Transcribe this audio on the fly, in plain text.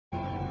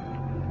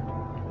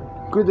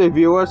Good day,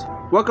 viewers.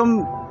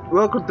 Welcome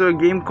to a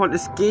game called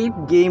Escape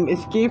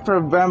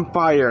from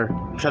Vampire.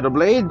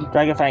 Shadowblade.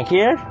 Dragonfang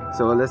here.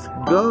 So let's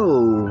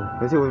go.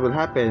 Let's see what will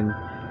happen.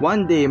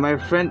 One day, my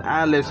friend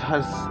Alice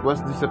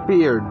was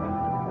disappeared,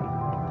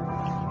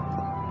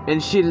 and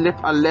she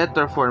left a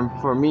letter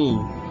for me.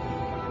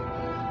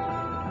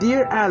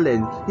 Dear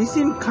Alan, you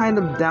seem kind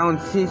of down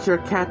since your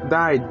cat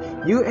died.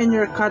 You and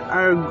your cat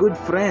are good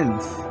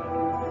friends.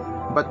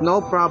 But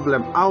no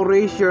problem, I'll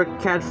raise your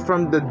cat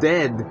from the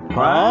dead.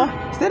 Huh?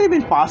 Is that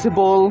even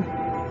possible?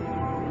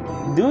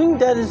 Doing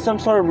that is some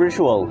sort of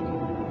ritual.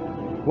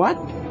 What?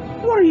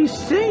 What are you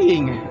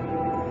saying?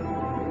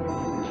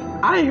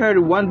 I heard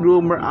one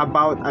rumor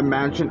about a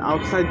mansion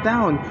outside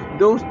town.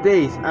 Those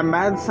days, a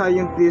mad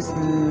scientist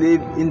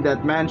lived in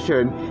that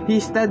mansion. He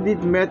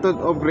studied method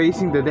of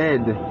raising the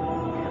dead.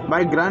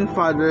 My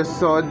grandfather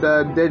saw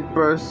the dead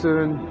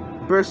person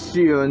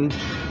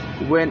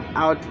went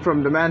out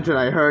from the mansion.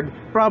 I heard.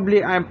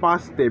 Probably I'm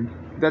positive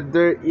that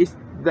there is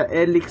the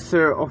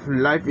elixir of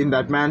life in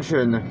that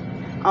mansion.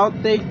 I'll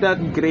take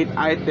that great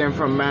item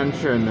from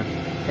mansion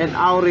and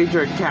I'll raise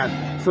your cat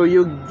so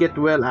you get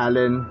well,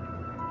 Alan.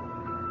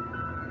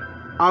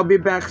 I'll be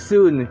back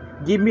soon.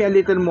 Give me a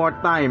little more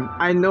time.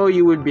 I know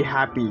you will be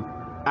happy,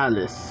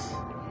 Alice.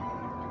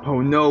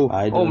 Oh no.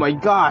 Oh my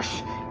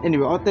gosh.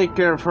 Anyway, I'll take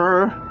care of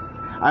her.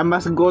 I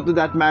must go to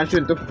that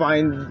mansion to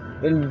find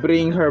and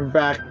bring her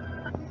back.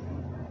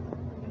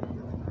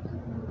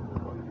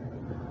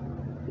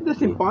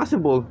 That's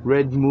impossible.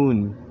 Red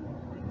Moon.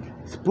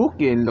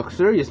 Spooky and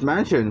luxurious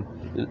mansion.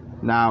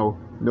 Now,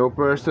 no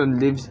person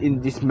lives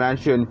in this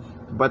mansion,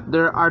 but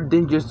there are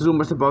dangerous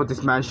rumors about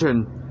this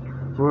mansion.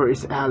 Where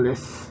is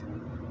Alice?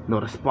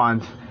 No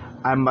response.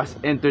 I must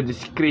enter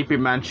this creepy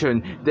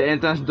mansion. The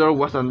entrance door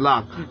was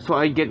unlocked, so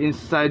I get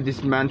inside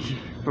this mansion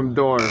from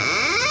door.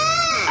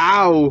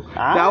 Ow!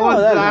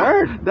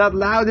 That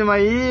loud in my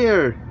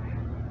ear.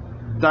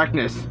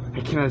 Darkness.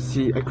 I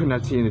could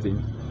not see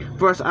anything.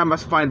 First, I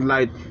must find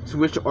light,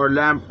 switch or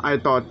lamp. I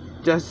thought.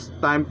 Just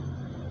time.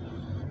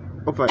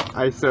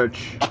 I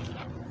search.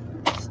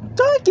 It's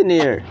dark in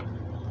here.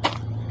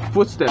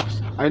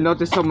 Footsteps. I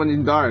noticed someone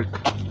in dark.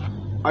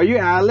 Are you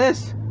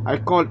Alice? I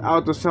called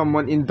out to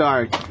someone in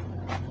dark.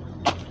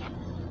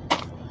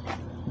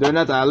 They're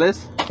not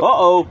Alice.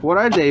 Uh-oh. What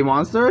are they,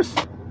 monsters?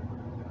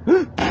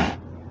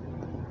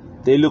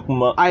 They look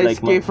I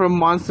escaped from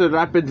monster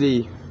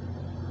rapidly.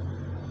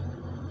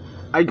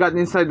 I got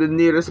inside the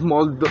nearest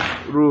small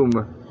room.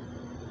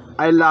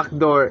 I locked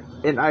door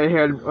and I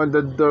held on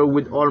the door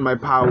with all my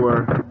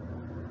power.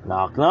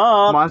 Knock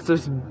knock.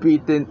 Monsters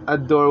beaten a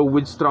door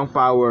with strong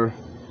power.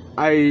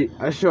 A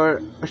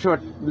short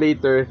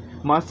later,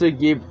 monster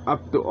gave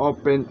up to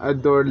open a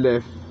door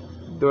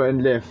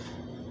and left.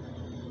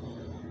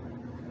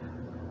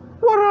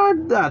 What are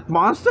that,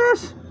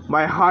 monsters?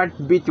 My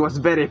heartbeat was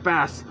very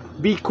fast.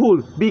 Be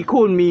cool,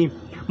 me.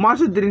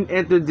 Monsters didn't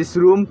enter this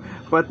room,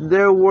 but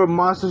there were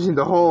monsters in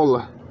the hall.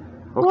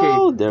 Okay,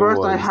 oh,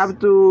 first I have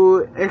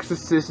to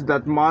exorcise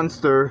that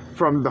monster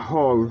from the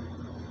hall.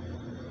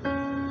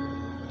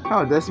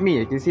 Oh, that's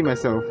me. I can see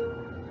myself.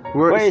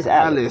 Where is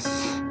Alice?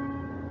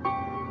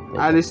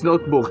 Alice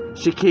notebook.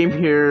 She came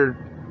here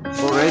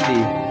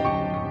already.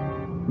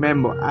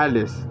 Memo,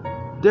 Alice.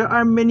 There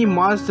are many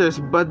monsters,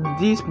 but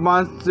these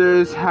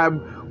monsters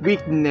have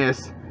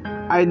weakness.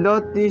 I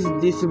noticed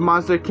this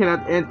monster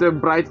cannot enter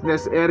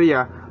brightness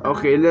area.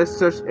 Okay, let's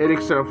search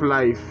elixir of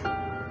life.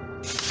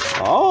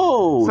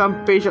 Oh!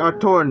 Some pages are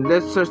torn.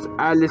 Let's search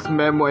Alice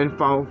memo and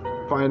found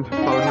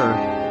her.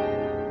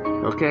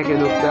 Okay, I can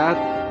look that.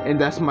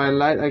 And that's my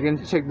light. I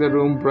can check the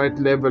room bright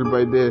level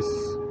by this.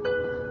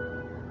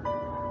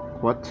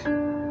 What?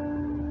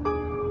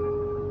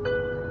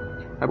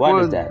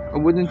 What is that? A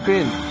wooden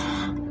pin.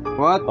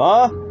 What?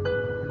 Huh?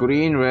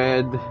 Green,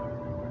 red,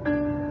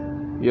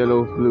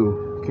 yellow,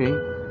 blue. Okay.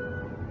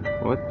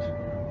 What?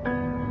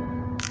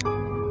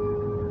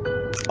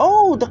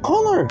 Oh, the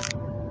color!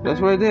 That's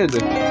what I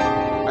did.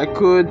 I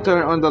could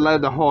turn on the light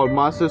of the hall.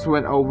 Monsters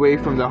went away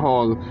from the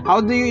hall.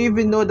 How do you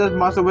even know that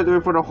monster went away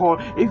from the hall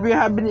if you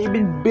haven't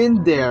even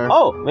been there?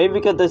 Oh, maybe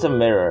because there's a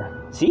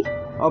mirror. See?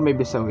 Oh,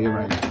 maybe so. You're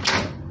right.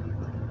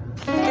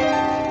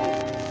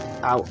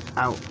 Ow,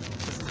 ow.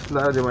 It's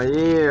loud in my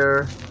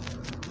ear.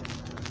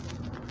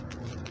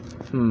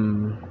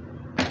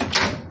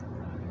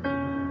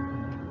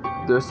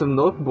 There's some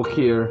notebook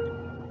here.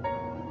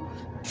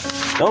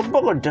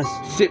 Notebook or just...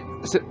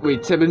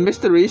 Wait, 7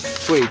 mysteries?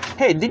 Wait.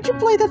 Hey, did you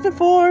play that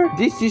before?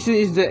 This season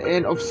is the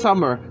end of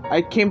summer.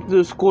 I came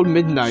to school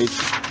midnight.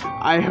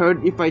 I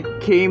heard if I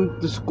came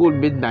to school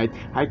midnight,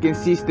 I can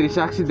see strange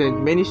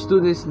accident. Many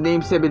students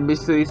name 7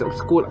 mysteries of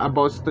school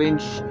about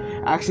strange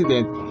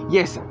accident.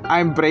 Yes,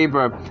 I'm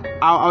braver.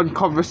 I'll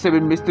uncover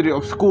 7 mysteries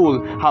of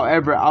school.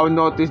 However, I'll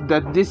notice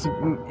that this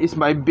is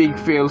my big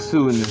fail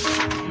soon.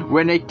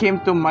 When I came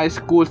to my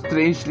school,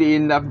 strangely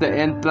enough, the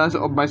entrance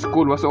of my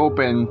school was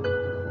open.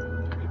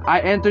 I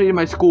entered in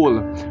my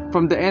school.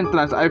 From the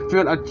entrance, I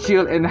felt a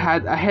chill and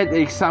had a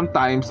headache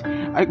sometimes.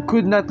 I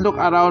could not look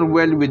around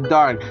well with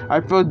dark. I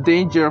felt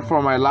danger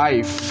for my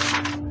life.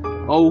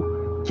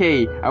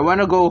 Okay, I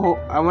wanna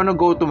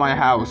go to my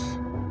house.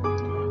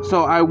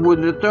 So I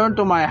would return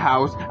to my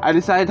house. I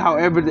decided,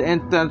 however, the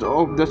entrance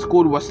of the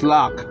school was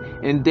locked,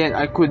 and then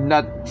I could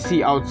not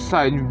see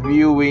outside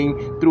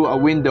viewing through a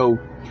window.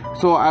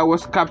 So I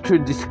was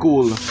captured the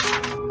school.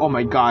 Oh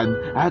my god,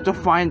 I had to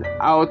find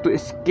out to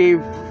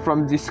escape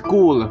from the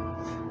school.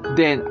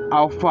 Then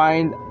I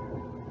found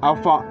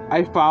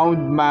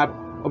map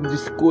of the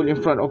school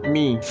in front of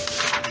me.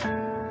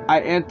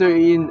 I enter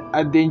in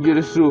a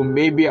dangerous room.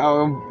 Maybe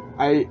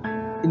I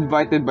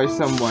invited by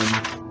someone.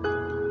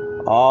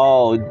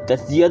 Oh,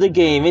 that's the other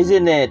game,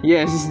 isn't it?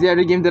 Yes, it's the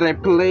other game that I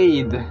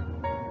played.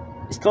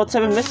 It's called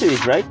 7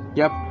 Mysteries, right?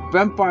 Yep,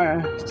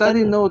 Vampire.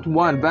 Study Note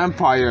 1,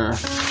 Vampire.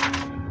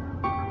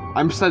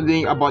 I'm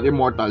studying about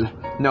immortal.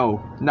 No,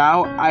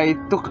 now I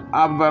took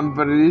up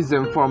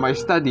vampirism for my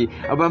study.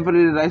 A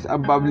vampire rises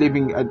above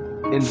living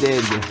and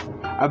dead.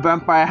 A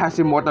vampire has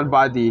immortal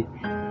body,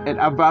 and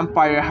a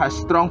vampire has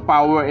strong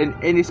power and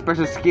any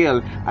special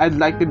skill. I'd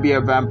like to be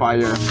a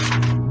vampire.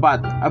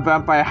 But a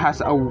vampire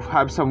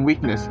have some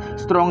weakness.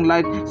 Strong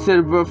light,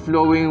 silver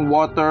flowing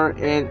water,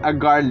 and a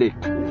garlic.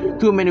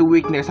 Too many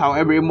weakness,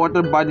 however,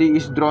 immortal body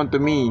is drawn to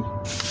me.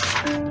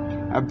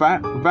 A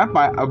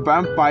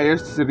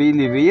vampire's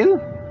really real?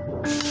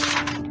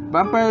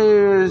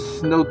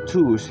 Vampires Note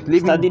 2.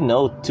 Study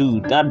Note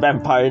 2, not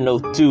Vampire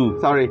Note 2.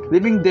 Sorry,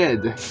 Living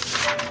Dead.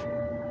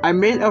 I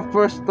made a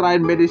first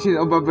tried medicine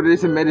of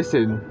vampirism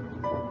medicine.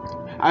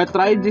 I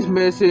tried this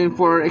medicine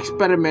for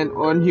experiment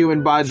on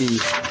human body.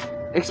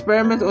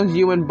 Experiments on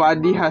human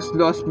body has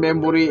lost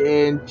memory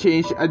and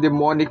changed a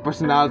demonic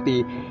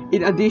personality.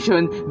 In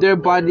addition, their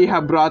body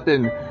have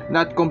rotten,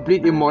 not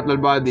complete immortal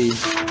body.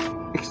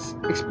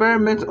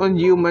 Experiments on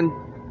human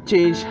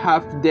change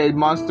half-dead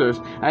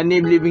monsters. I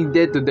named Living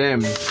Dead to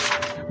them.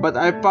 But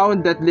I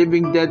found that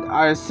Living Dead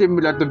are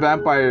similar to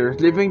vampires.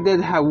 Living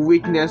Dead have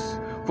weakness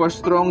for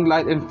strong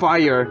light and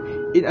fire.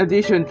 In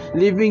addition,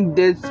 Living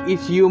Dead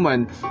is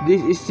human.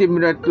 This is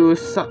similar to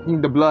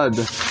sucking the blood.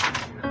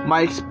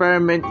 My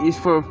experiment is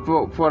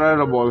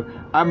foreverable.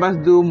 I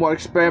must do more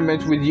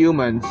experiments with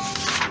humans.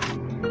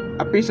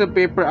 A piece of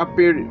paper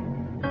appeared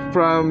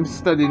from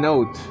study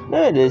note.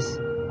 There it is.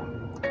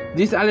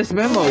 This Alice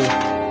memo.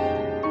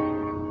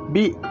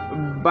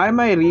 By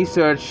my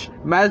research,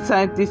 mad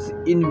scientists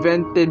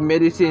invented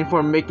medicine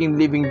for making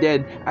living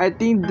dead. I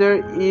think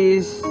there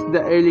is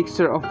the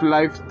elixir of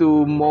life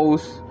to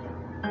most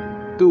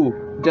too.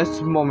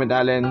 Just a moment,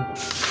 Alan.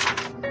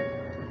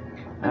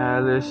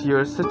 Alice,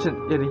 you're such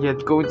an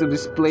idiot going to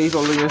this place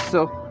all by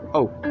yourself.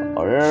 Oh.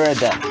 Already read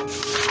that.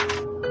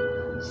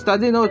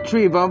 Study note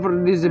 3,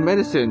 vampirism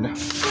medicine.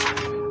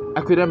 I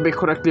couldn't make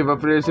correctly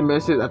vampirism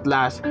medicine at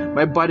last.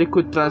 My body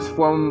could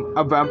transform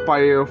a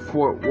vampire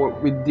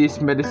with this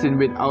medicine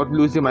without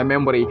losing my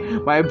memory.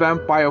 My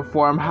vampire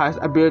form has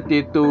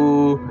ability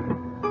to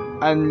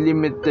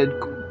unlimited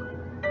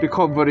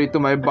recovery to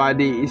my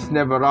body is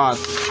never rot.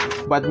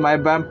 But my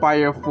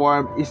vampire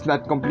form is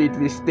not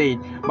completely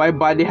stayed. My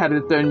body had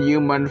returned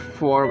human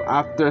form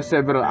after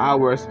several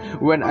hours.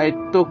 When I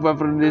took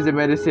vampirism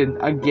medicine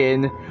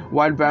again,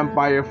 one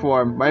vampire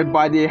form, my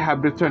body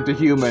had returned to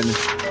human.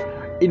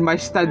 In my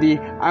study,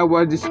 I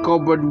was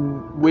discovered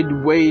with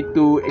way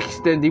to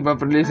extending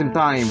vampirism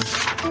time.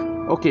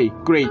 Okay,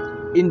 great.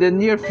 In the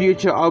near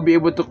future, I'll be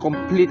able to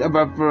complete a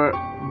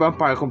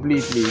vampire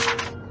completely.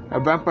 A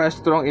vampire is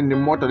strong and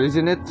immortal,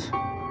 isn't it?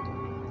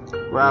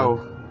 Wow,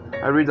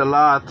 I read a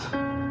lot.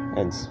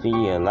 And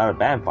speaking of a lot of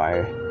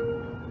vampire.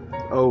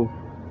 Oh,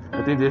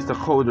 I think there's a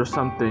code or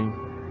something.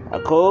 A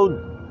code?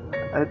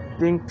 I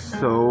think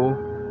so.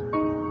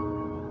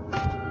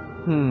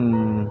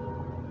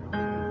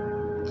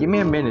 Give me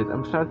a minute,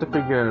 I'm trying to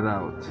figure it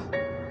out.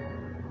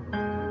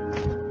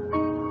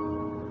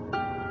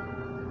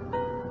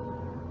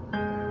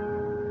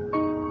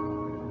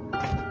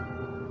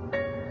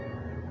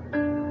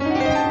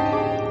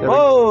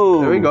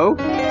 There we go.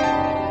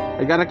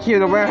 I got a key in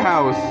the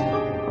warehouse.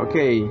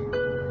 Okay.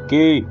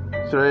 Key.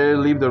 Should I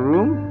leave the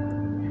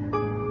room?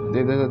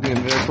 There's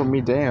nothing there for me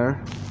there.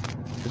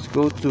 Let's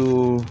go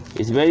to...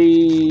 It's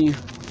very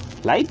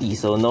lighty,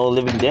 so no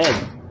living dead.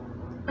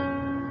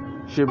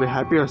 Should be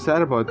happy or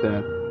sad about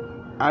that.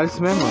 Alice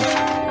memo.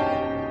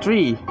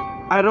 3.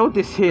 I wrote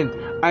this hint.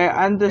 I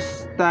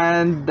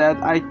understand that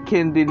I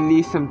can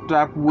release some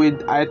trap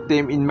with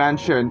item in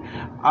mansion.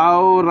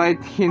 I'll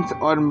write hints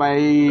on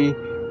my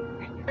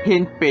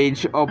hint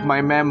page of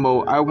my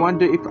memo. I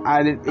wonder if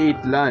Alan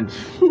ate lunch.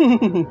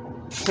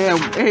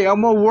 Hey,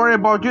 I'm more worried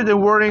about you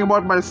than worrying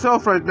about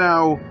myself right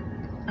now.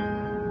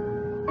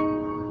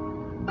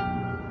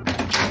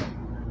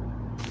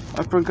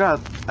 I forgot.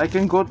 I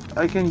can go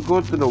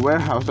to the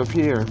warehouse up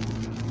here.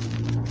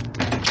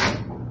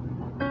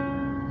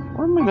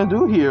 What am I gonna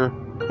do here?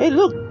 Hey,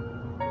 look.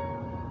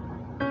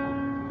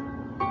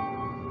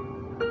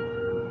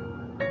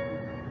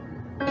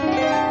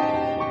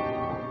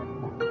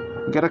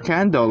 Get a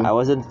candle. I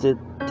wasn't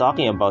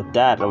talking about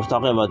that. I was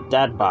talking about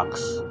that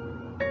box.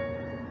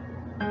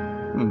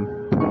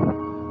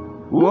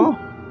 Whoa.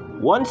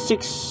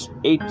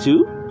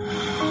 1682?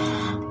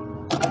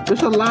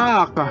 There's a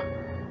lock.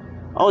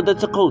 Oh,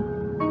 that's a code.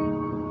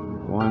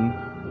 1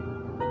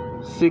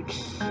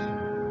 6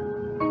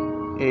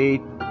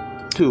 8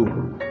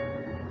 2.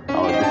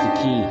 Oh, that's the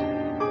key.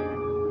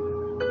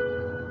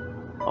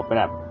 Open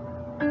up.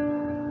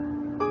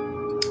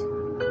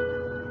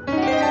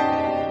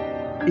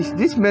 Is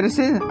this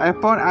medicine? I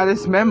found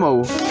Alice's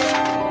memo.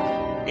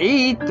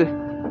 8.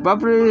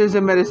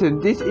 Vampirism medicine.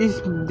 This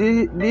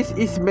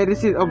is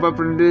medicine of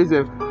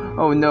vampirism.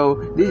 Oh no,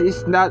 this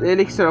is not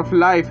elixir of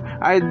life.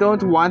 I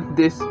don't want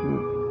this.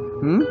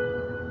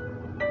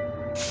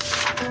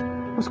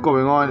 What's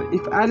going on?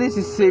 If Alice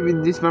is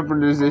saving this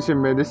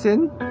vampirization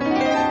medicine.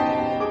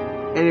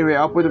 Anyway,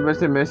 I'll put the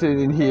medicine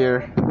in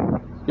here.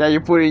 Yeah, you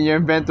put it in your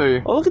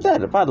inventory. Oh, look at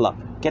that, a padlock.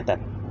 Get that.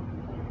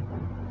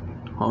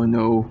 Oh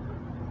no.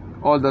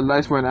 All the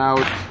lights went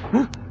out.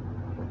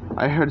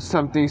 I heard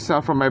something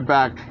sound from my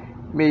back.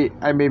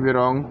 I may be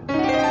wrong.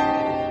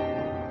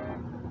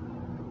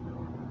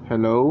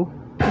 Hello?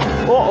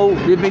 Oh,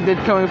 Living dead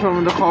coming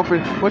from the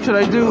coffin. What should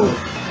I do?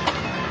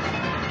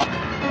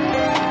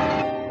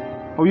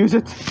 Oh, use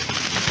it.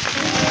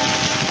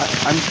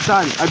 I'm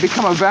stunned. I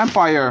become a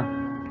vampire.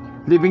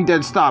 Living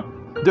dead, stop.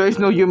 There is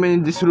no human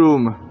in this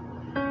room.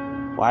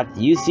 what?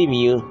 You seem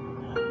you.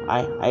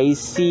 I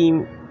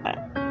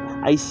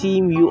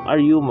seem you are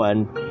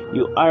human.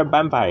 You are a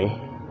vampire.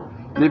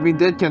 Living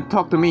dead can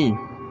talk to me.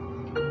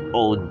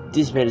 Oh,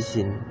 this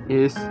medicine.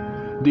 Is.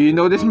 Do you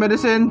know this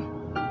medicine?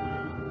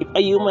 If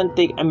a human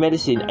take a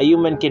medicine, a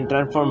human can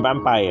transform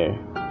vampire.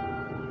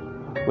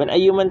 When a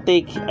human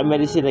take a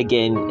medicine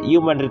again,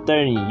 human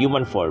return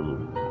human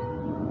form.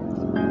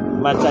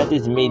 Mad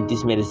scientists made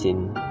this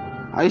medicine.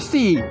 I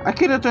see. I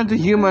can return to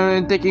human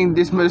when taking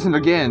this medicine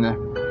again.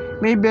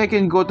 Maybe I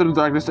can go to the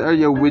darkness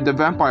area with the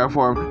vampire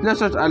form. Let's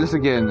search Alice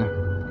again.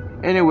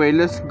 Anyway,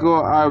 let's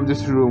go out of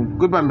this room.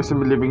 Goodbye, Mr.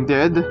 Living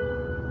Dead.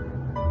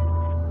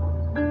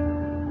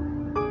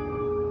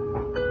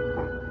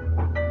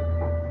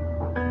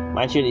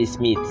 Mansion is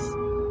Smith's.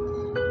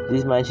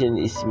 This mansion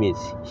is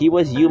Smith's. He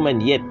was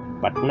human yet,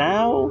 but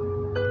now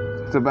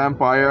It's a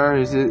vampire.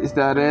 Is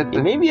that it?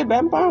 it may be a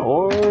vampire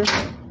or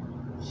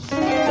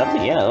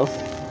something else.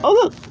 Oh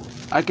look,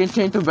 I can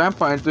change the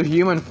vampire into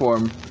human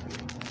form.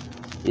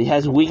 it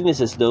has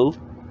weaknesses though.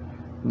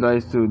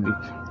 Lies to the.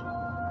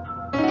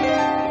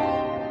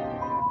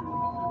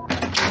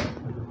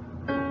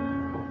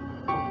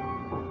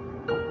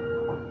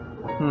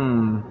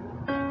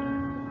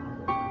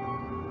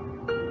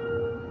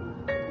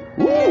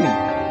 Ooh!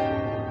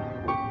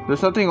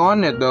 There's nothing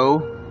on it though.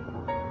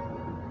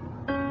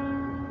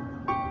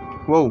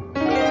 Whoa! I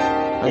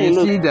Hey, didn't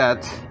look. see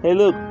that. Hey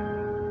look,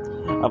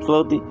 a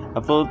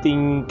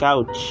floating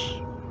couch.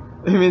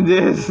 Even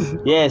this.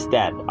 Yes,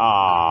 that.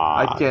 Ah,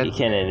 I can't. You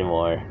can't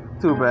anymore.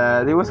 Too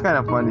bad. It was kind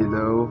of funny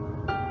though.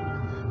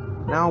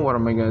 Now what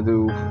am I gonna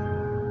do?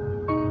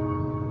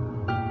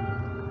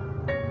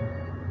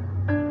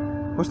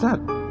 What's that?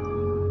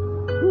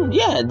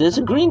 Yeah, there's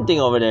a green thing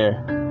over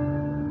there.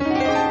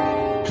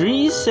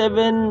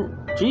 37.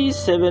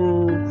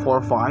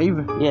 4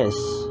 5. Yes.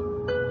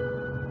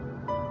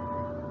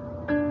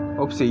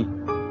 Oopsie.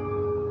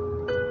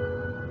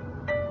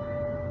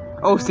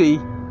 Oopsie.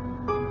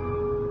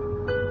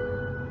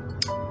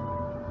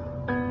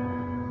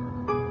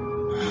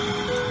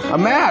 A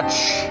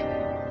match.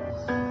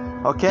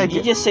 Okay. Did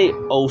you just say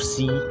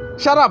OC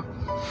Shut up.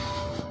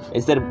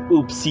 instead of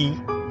oopsie?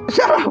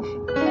 Shut up.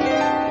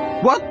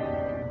 What?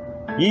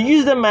 You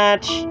used a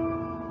match.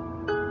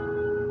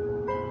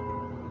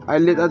 I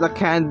lit out a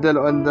candle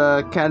on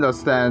the candle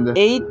stand.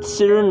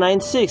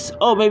 8096.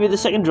 Oh, maybe the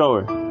second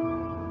drawer.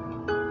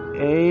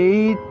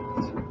 8.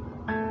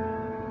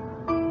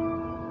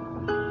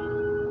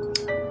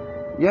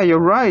 Yeah, you're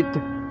right.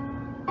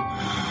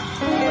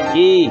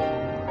 E.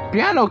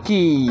 Piano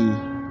key.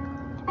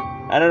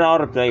 I don't know how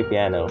to play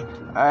piano.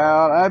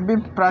 I've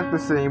been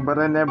practicing, but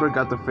I never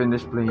got to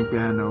finish playing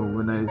piano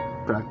when I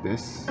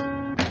practice.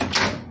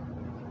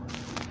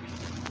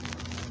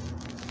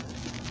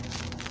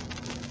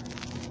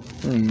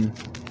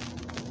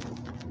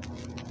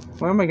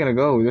 Where am I gonna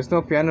go? There's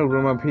no piano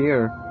room up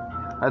here.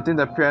 I think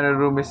the piano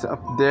room is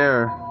up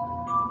there.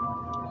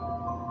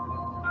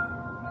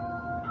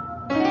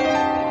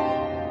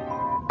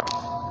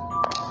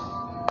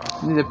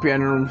 Need the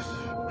piano room.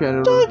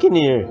 Dark in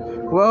here.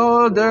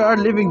 Well, there are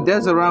living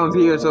deads around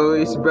here, so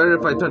it's better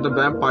if I turn to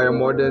vampire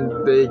more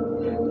than they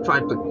try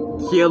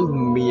to kill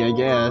me, I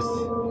guess.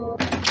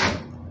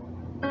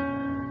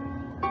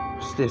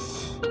 What's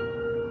this?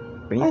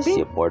 I see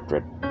Painting? a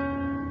portrait.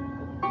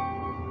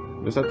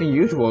 There's nothing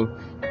usual.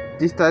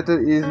 This title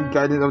is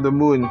Guardian of the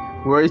Moon.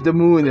 Where is the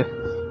moon?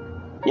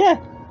 Yeah,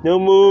 no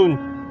moon.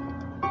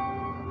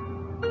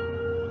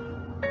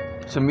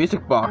 It's a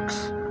music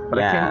box, but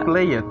I Yeah. can't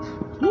play it.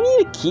 You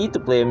need a key to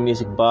play a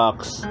music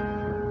box.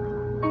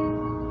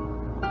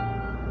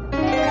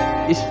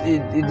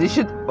 This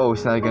should. Oh,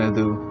 it's not gonna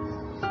do.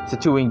 It's a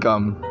chewing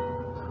gum.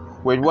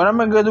 Wait, what am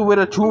I gonna do with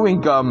a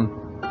chewing gum?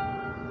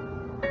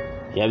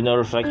 You have no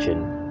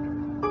reflection.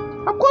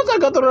 Of course I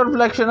got the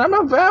reflection. I'm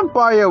a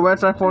vampire. When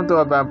transformed to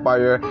a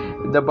vampire,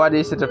 the body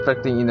is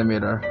reflecting in the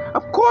mirror.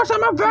 Of course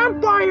I'm a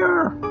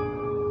vampire.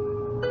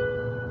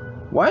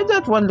 Why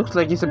that one looks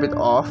like it's a bit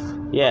off?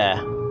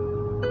 Yeah.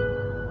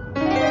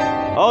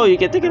 Oh, you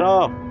can take it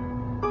off.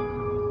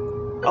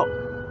 Oh,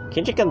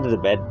 can you check under the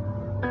bed?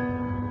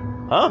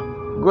 Huh?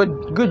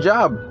 Good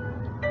job.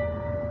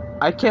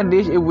 I can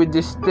reach it with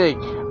this stick,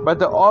 but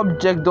the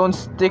object don't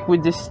stick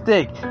with the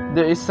stick.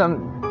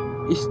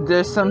 Is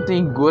there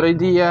something good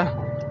idea?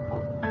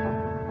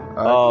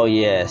 Oh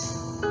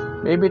yes.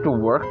 Maybe it will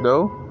work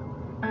though.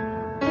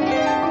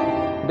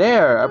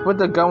 There, I put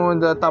the gum on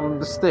the top of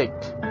the stick.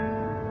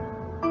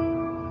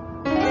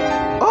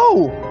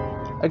 Oh,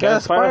 I got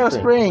a spiral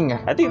spring.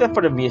 I think that's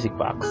for the music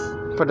box.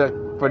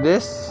 For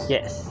this?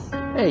 Yes.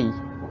 Hey,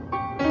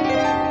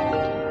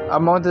 I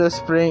mounted a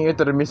spring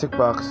into the music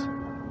box.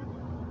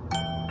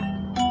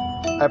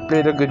 I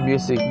played a good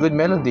music, good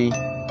melody.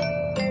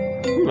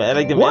 I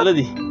like the What?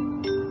 melody.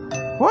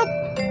 What?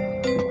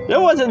 That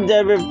wasn't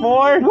there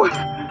before. What?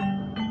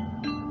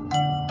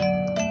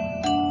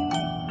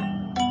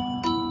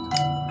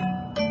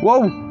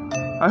 Whoa!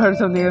 I heard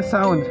something a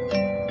sound.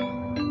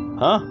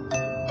 Huh?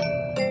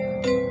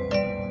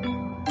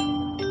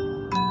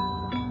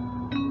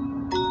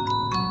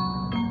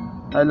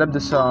 I love the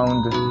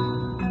sound.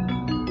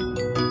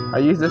 I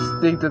use the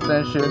stick to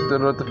tension the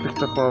road to fix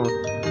the problem.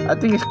 I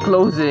think it's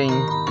closing.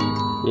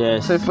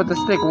 Yes. So if I put the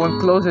stick, it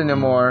won't close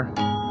anymore.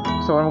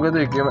 So what I'm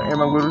gonna do? Am I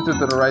gonna route it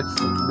to the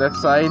left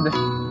side?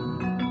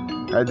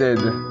 I did.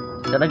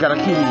 And I got a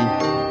key.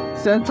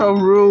 Central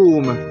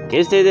room. Can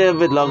you stay there a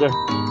bit longer?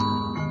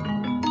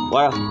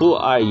 Well, who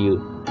are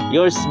you?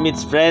 You're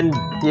Smith's friend.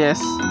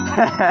 Yes.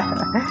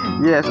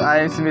 Yes, I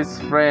am Smith's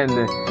friend.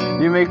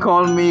 You may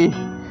call me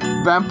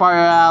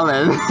Vampire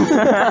Allen.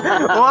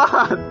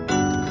 What?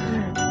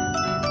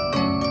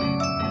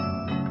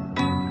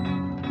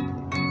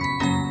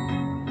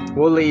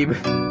 We'll leave.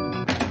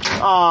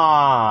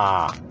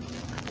 Ah,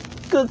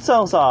 good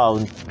sound.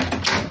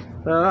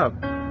 Shut up.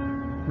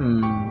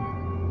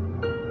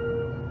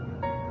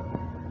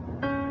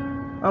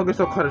 I'll get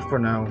so cut it for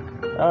now.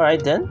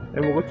 Alright then.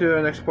 And we'll go to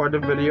the next part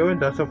of the video, and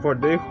that's all for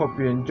today. Hope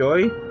you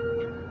enjoy.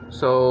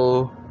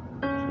 So,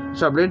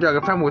 Shablin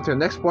Dragon Farm, we'll go to the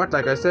next part,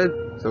 like I said.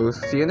 So,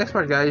 see you next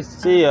part, guys.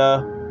 See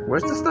ya.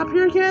 Where's the stop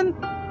here again?